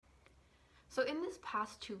So in this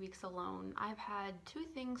past 2 weeks alone, I've had two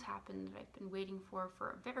things happen that I've been waiting for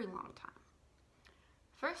a very long time.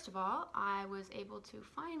 First of all, I was able to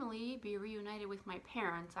finally be reunited with my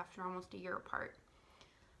parents after almost a year apart.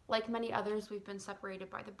 Like many others, we've been separated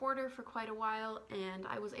by the border for quite a while, and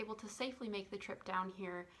I was able to safely make the trip down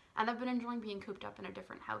here, and I've been enjoying being cooped up in a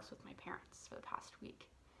different house with my parents for the past week.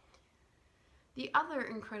 The other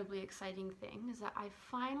incredibly exciting thing is that I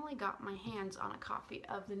finally got my hands on a copy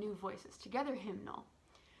of the new Voices Together hymnal.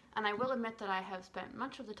 And I will admit that I have spent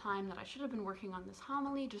much of the time that I should have been working on this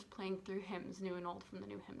homily just playing through hymns new and old from the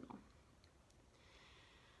new hymnal.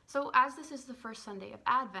 So as this is the first Sunday of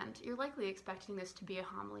Advent, you're likely expecting this to be a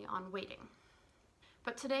homily on waiting.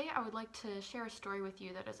 But today I would like to share a story with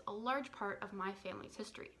you that is a large part of my family's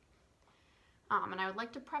history. And I would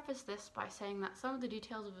like to preface this by saying that some of the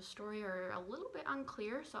details of the story are a little bit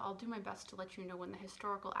unclear, so I'll do my best to let you know when the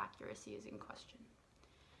historical accuracy is in question.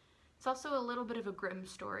 It's also a little bit of a grim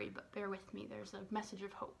story, but bear with me, there's a message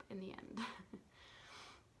of hope in the end.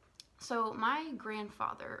 So my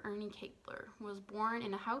grandfather, Ernie Capler, was born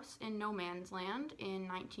in a house in no man's land in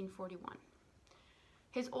 1941.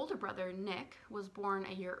 His older brother, Nick, was born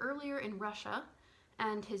a year earlier in Russia,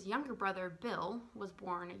 and his younger brother, Bill, was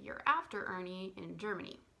born a year after Ernie in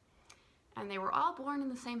Germany. And they were all born in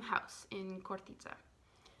the same house in Khortytsa.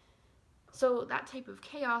 So that type of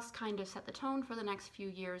chaos kind of set the tone for the next few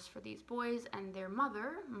years for these boys and their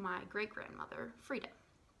mother, my great-grandmother, Frida.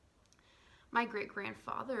 My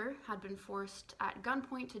great-grandfather had been forced at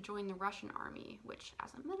gunpoint to join the Russian army, which as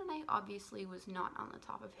a Mennonite obviously was not on the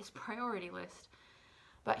top of his priority list.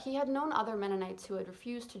 But he had known other Mennonites who had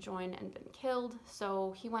refused to join and been killed,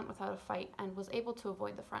 so he went without a fight and was able to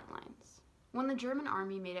avoid the front lines. When the German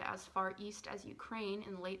army made it as far east as Ukraine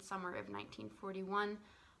in the late summer of 1941,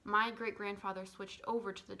 my great-grandfather switched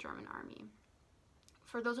over to the German army.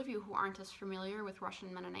 For those of you who aren't as familiar with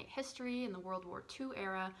Russian Mennonite history in the World War II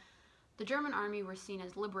era, the German army were seen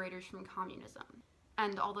as liberators from communism.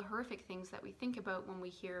 And all the horrific things that we think about when we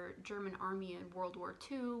hear German army in World War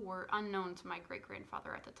II were unknown to my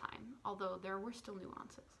great-grandfather at the time, although there were still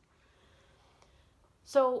nuances.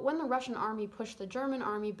 So when the Russian army pushed the German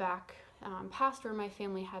army back past where my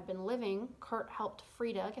family had been living, Kurt helped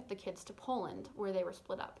Frida get the kids to Poland, where they were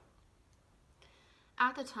split up.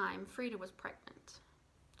 At the time, Frida was pregnant.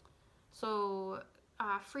 So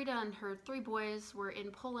Frida and her 3 boys were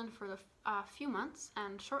in Poland for a few months,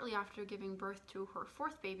 and shortly after giving birth to her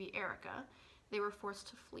 4th baby, Erica, they were forced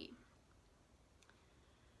to flee.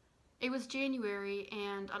 It was January,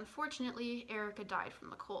 and unfortunately, Erica died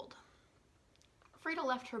from the cold. Frida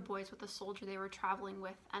left her boys with a soldier they were traveling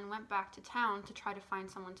with and went back to town to try to find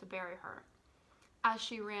someone to bury her. As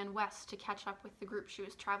she ran west to catch up with the group she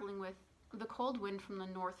was traveling with, the cold wind from the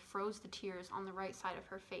north froze the tears on the right side of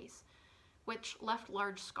her face, which left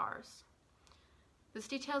large scars. This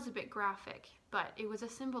detail is a bit graphic, but it was a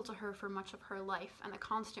symbol to her for much of her life and a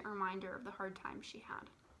constant reminder of the hard times she had.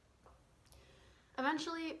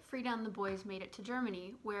 Eventually, Frida and the boys made it to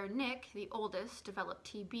Germany, where Nick, the oldest, developed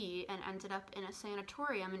TB and ended up in a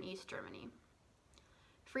sanatorium in East Germany.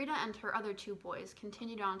 Frida and her other 2 boys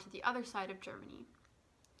continued on to the other side of Germany.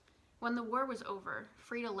 When the war was over,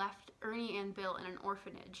 Frida left Ernie and Bill in an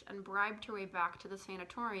orphanage and bribed her way back to the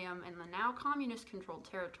sanatorium in the now communist-controlled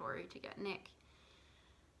territory to get Nick.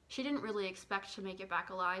 She didn't really expect to make it back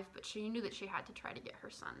alive, but she knew that she had to try to get her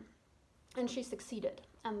son. And she succeeded,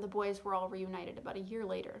 and the boys were all reunited about a year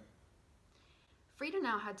later. Frida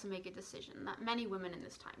now had to make a decision that many women in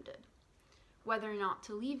this time did, whether or not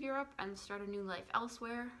to leave Europe and start a new life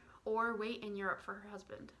elsewhere, or wait in Europe for her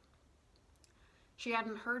husband. She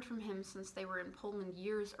hadn't heard from him since they were in Poland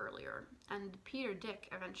years earlier, and Peter Dick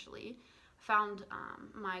eventually found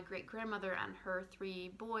my great-grandmother and her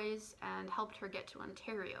 3 boys and helped her get to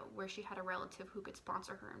Ontario, where she had a relative who could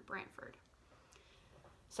sponsor her in Brantford.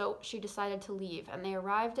 So she decided to leave, and they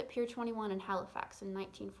arrived at Pier 21 in Halifax in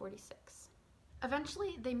 1946.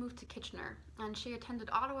 Eventually, they moved to Kitchener, and she attended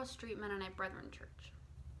Ottawa Street Mennonite Brethren Church.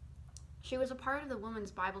 She was a part of the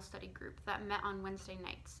women's Bible study group that met on Wednesday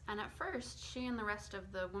nights, and at first, she and the rest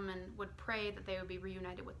of the women would pray that they would be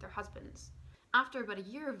reunited with their husbands. After about a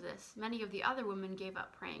year of this, many of the other women gave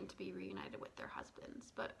up praying to be reunited with their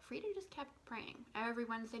husbands, but Frida just kept praying every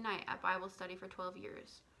Wednesday night at Bible study for 12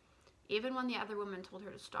 years. Even when the other women told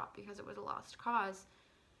her to stop because it was a lost cause.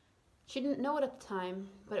 She didn't know it at the time,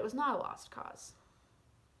 but it was not a lost cause.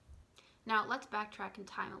 Now, let's backtrack in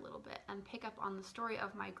time a little bit and pick up on the story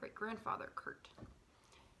of my great-grandfather, Kurt.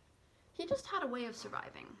 He just had a way of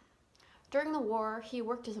surviving. During the war, he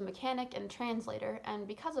worked as a mechanic and translator, and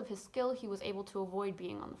because of his skill, he was able to avoid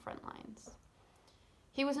being on the front lines.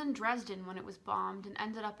 He was in Dresden when it was bombed and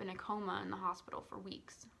ended up in a coma in the hospital for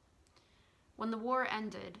weeks. When the war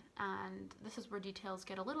ended, and this is where details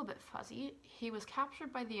get a little bit fuzzy, he was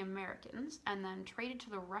captured by the Americans and then traded to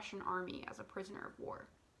the Russian army as a prisoner of war.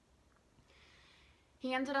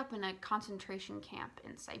 He ended up in a concentration camp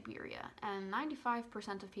in Siberia, and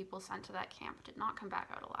 95% of people sent to that camp did not come back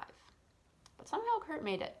out alive. But somehow Kurt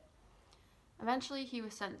made it. Eventually, he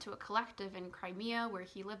was sent to a collective in Crimea where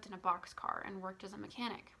he lived in a boxcar and worked as a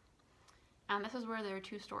mechanic. And this is where their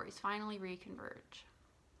two stories finally reconverge.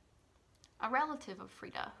 A relative of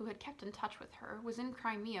Frida, who had kept in touch with her, was in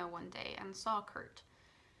Crimea one day and saw Kurt.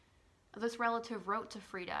 This relative wrote to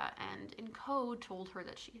Frida and, in code, told her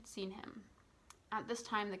that she had seen him. At this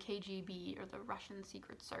time, the KGB, or the Russian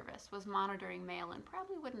Secret Service, was monitoring mail and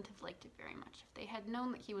probably wouldn't have liked it very much if they had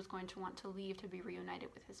known that he was going to want to leave to be reunited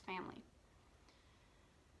with his family.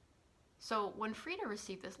 So when Frida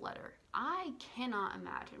received this letter, I cannot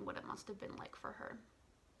imagine what it must have been like for her.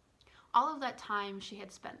 All of that time she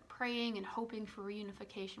had spent praying and hoping for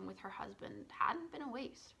reunification with her husband hadn't been a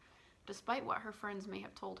waste, despite what her friends may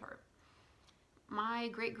have told her. My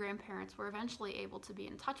great-grandparents were eventually able to be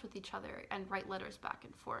in touch with each other and write letters back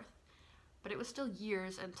and forth, but it was still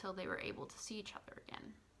years until they were able to see each other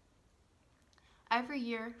again. Every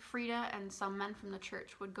year, Frida and some men from the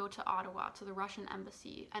church would go to Ottawa to the Russian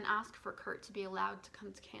embassy and ask for Kurt to be allowed to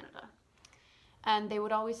come to Canada. And they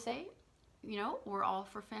would always say, you know, we're all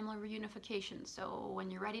for family reunification, so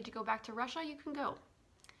when you're ready to go back to Russia, you can go.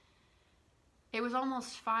 It was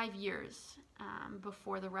almost 5 years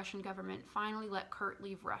before the Russian government finally let Kurt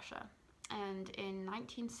leave Russia. And in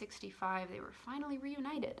 1965, they were finally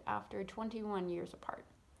reunited after 21 years apart.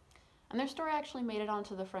 And their story actually made it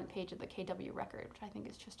onto the front page of the KW Record, which I think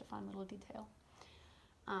is just a fun little detail.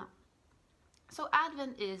 So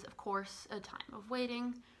Advent is, of course, a time of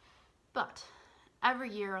waiting, but every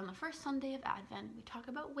year on the first Sunday of Advent, we talk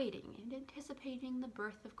about waiting and anticipating the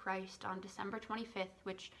birth of Christ on December 25th,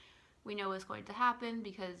 which we know is going to happen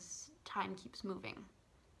because time keeps moving.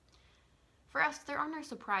 For us, there are no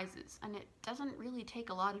surprises, and it doesn't really take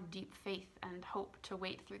a lot of deep faith and hope to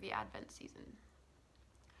wait through the Advent season.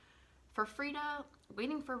 For Frida,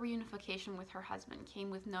 waiting for reunification with her husband came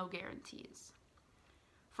with no guarantees.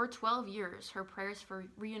 For 12 years, her prayers for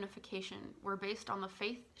reunification were based on the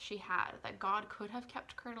faith she had that God could have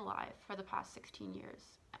kept Kurt alive for the past 16 years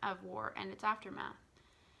of war and its aftermath,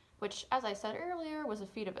 which, as I said earlier, was a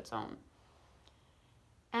feat of its own.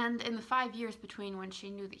 And in the 5 years between when she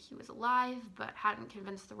knew that he was alive but hadn't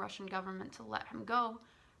convinced the Russian government to let him go,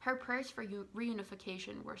 her prayers for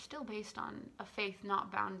reunification were still based on a faith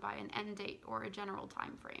not bound by an end date or a general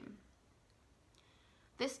time frame.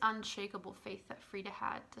 This unshakable faith that Frida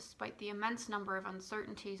had, despite the immense number of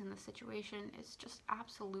uncertainties in the situation, is just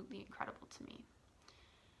absolutely incredible to me.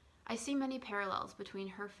 I see many parallels between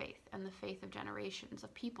her faith and the faith of generations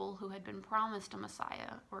of people who had been promised a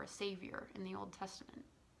Messiah or a Savior in the Old Testament.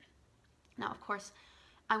 Now, of course,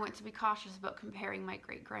 I want to be cautious about comparing my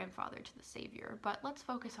great-grandfather to the Savior, but let's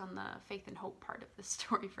focus on the faith and hope part of this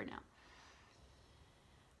story for now.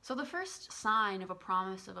 So the first sign of a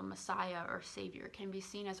promise of a Messiah or Savior can be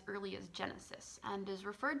seen as early as Genesis and is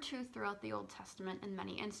referred to throughout the Old Testament in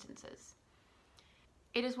many instances.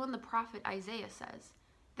 It is when the prophet Isaiah says,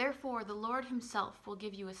 "Therefore the Lord himself will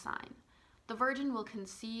give you a sign. The virgin will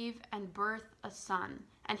conceive and birth a son,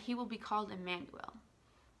 and he will be called Emmanuel."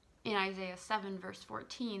 In Isaiah 7, verse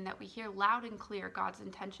 14, that we hear loud and clear God's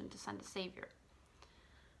intention to send a Savior.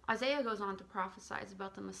 Isaiah goes on to prophesy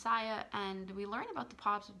about the Messiah, and we learn about the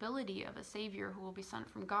possibility of a Savior who will be sent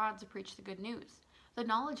from God to preach the good news. The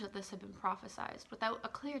knowledge that this had been prophesied, without a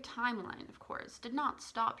clear timeline, of course, did not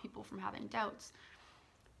stop people from having doubts.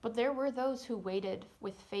 But there were those who waited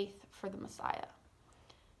with faith for the Messiah.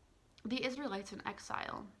 The Israelites in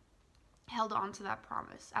exile held on to that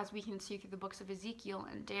promise, as we can see through the books of Ezekiel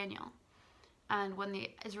and Daniel. And when the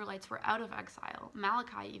Israelites were out of exile,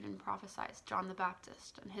 Malachi even prophesied John the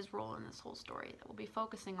Baptist and his role in this whole story that we'll be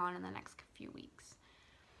focusing on in the next few weeks.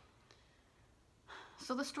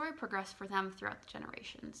 So the story progressed for them throughout the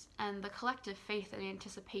generations, and the collective faith and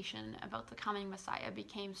anticipation about the coming Messiah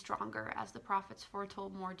became stronger as the prophets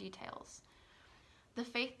foretold more details. The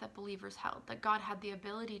faith that believers held that God had the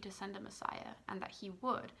ability to send a Messiah, and that he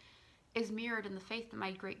would, is mirrored in the faith that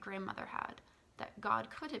my great-grandmother had, that God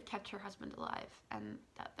could have kept her husband alive, and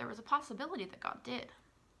that there was a possibility that God did.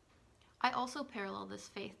 I also parallel this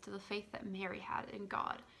faith to the faith that Mary had in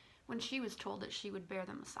God when she was told that she would bear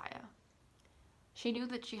the Messiah. She knew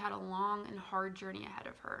that she had a long and hard journey ahead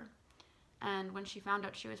of her, and when she found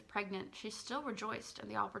out she was pregnant, she still rejoiced in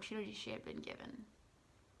the opportunity she had been given.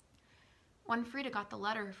 When Frida got the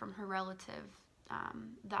letter from her relative,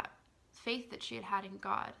 that faith that she had had in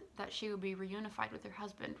God, that she would be reunified with her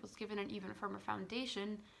husband, was given an even firmer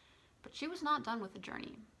foundation, but she was not done with the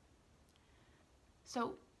journey.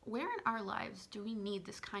 So, where in our lives do we need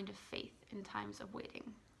this kind of faith in times of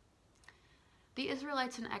waiting? The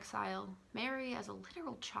Israelites in exile, Mary as a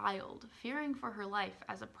literal child, fearing for her life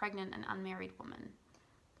as a pregnant and unmarried woman.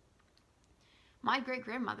 My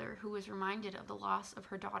great-grandmother, who was reminded of the loss of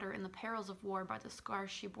her daughter in the perils of war by the scars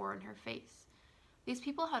she bore on her face. These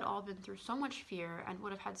people had all been through so much fear and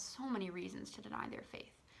would have had so many reasons to deny their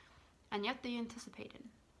faith, and yet they anticipated.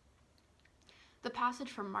 The passage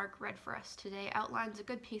from Mark read for us today outlines a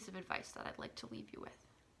good piece of advice that I'd like to leave you with.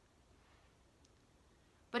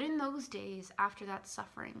 But in those days after that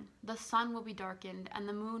suffering, the sun will be darkened and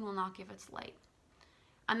the moon will not give its light.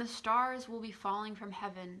 And the stars will be falling from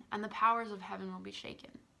heaven, and the powers of heaven will be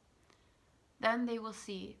shaken. Then they will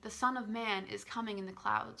see the Son of Man is coming in the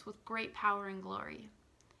clouds with great power and glory.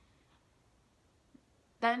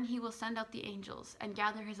 Then he will send out the angels and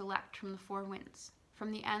gather his elect from the four winds,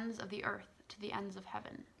 from the ends of the earth to the ends of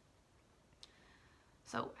heaven.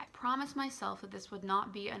 So I promised myself that this would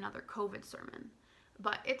not be another COVID sermon,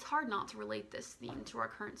 but it's hard not to relate this theme to our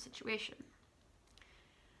current situation.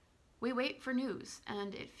 We wait for news,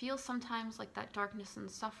 and it feels sometimes like that darkness and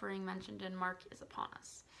suffering mentioned in Mark is upon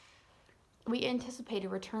us. We anticipate a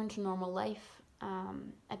return to normal life,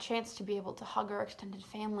 a chance to be able to hug our extended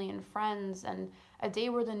family and friends, and a day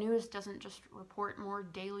where the news doesn't just report more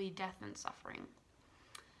daily death and suffering.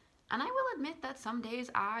 And I will admit that some days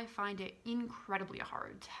I find it incredibly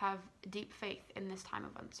hard to have deep faith in this time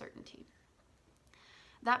of uncertainty.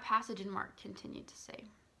 That passage in Mark continued to say,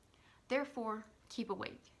 "Therefore, keep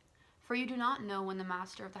awake. For you do not know when the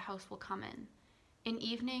master of the house will come in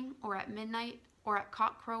evening, or at midnight, or at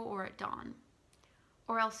cockcrow, or at dawn.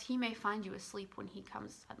 Or else he may find you asleep when he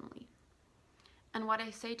comes suddenly. And what I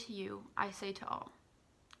say to you, I say to all,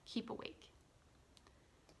 keep awake."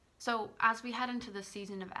 So, as we head into the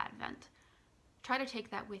season of Advent, try to take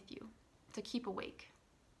that with you, to keep awake.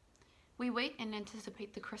 We wait and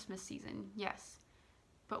anticipate the Christmas season, yes,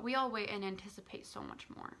 but we all wait and anticipate so much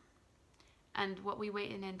more. And what we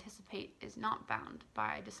wait and anticipate is not bound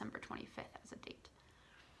by December 25th as a date.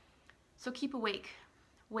 So keep awake,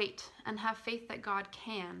 wait, and have faith that God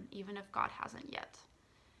can, even if God hasn't yet.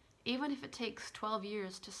 Even if it takes 12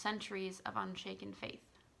 years to centuries of unshaken faith.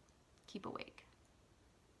 Keep awake.